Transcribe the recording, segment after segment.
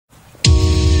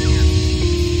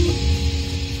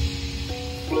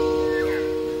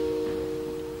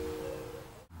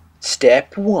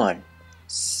Step 1.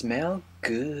 Smell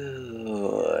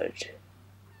good.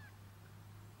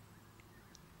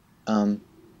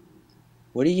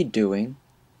 What are you doing?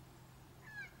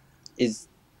 Is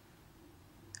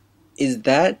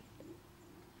that?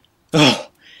 Oh,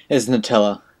 it's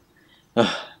Nutella.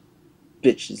 Ugh,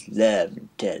 bitches love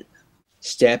Nutella.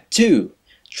 Step 2.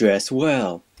 Dress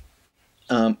well.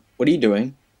 What are you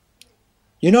doing?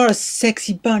 You're not a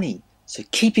sexy bunny, so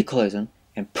keep your clothes on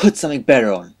and put something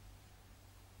better on.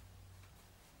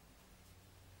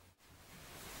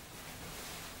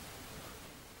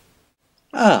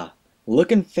 Ah,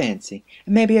 looking fancy,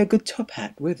 and maybe a good top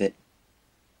hat with it.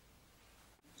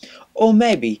 Or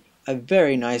maybe a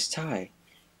very nice tie,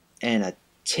 and a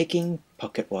ticking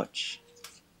pocket watch.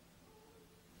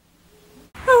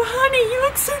 Oh honey, you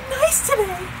look so nice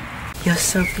today! You're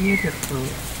so beautiful.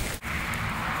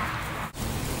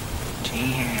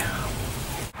 Damn.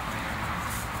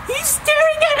 He's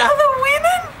staring at other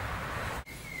women?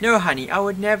 No honey, I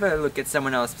would never look at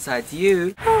someone else besides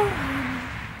you.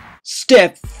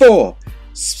 Step 4.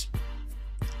 Chick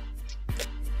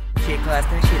last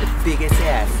night, she had the biggest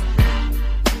ass.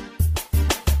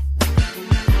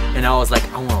 And I was like,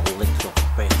 I want to lick your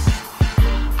face.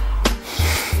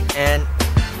 And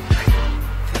I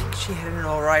think she had an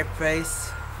alright face.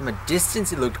 From a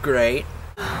distance it looked great.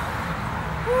 Oh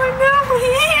no,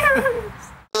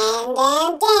 ears! And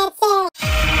I'm dancing!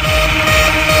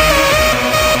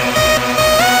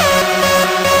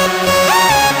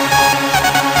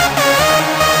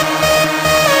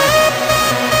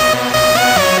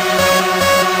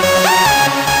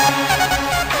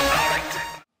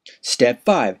 Step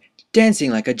 5. Dancing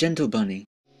like a gentle bunny.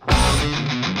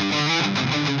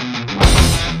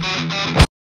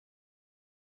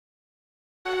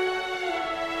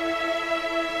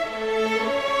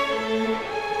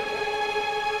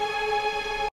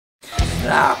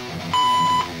 Ah.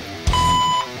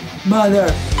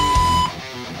 Mother!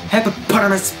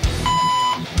 Hippopotamus!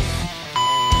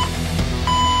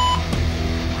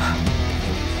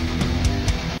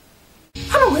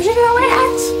 I'm original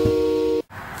at!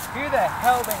 Who the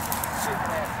hell makes a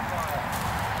stupid ass smile?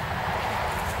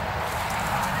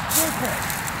 Stupid!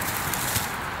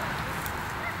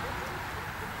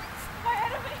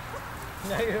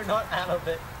 No, you're not out of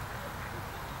it.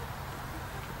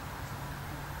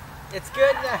 It's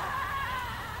good now.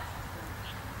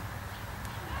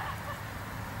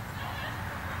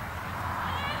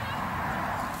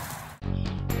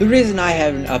 The reason I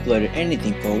haven't uploaded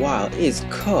anything for a while is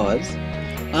cause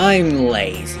I'm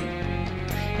lazy.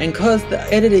 And cause the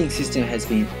editing system has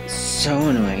been so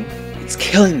annoying, it's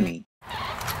killing me.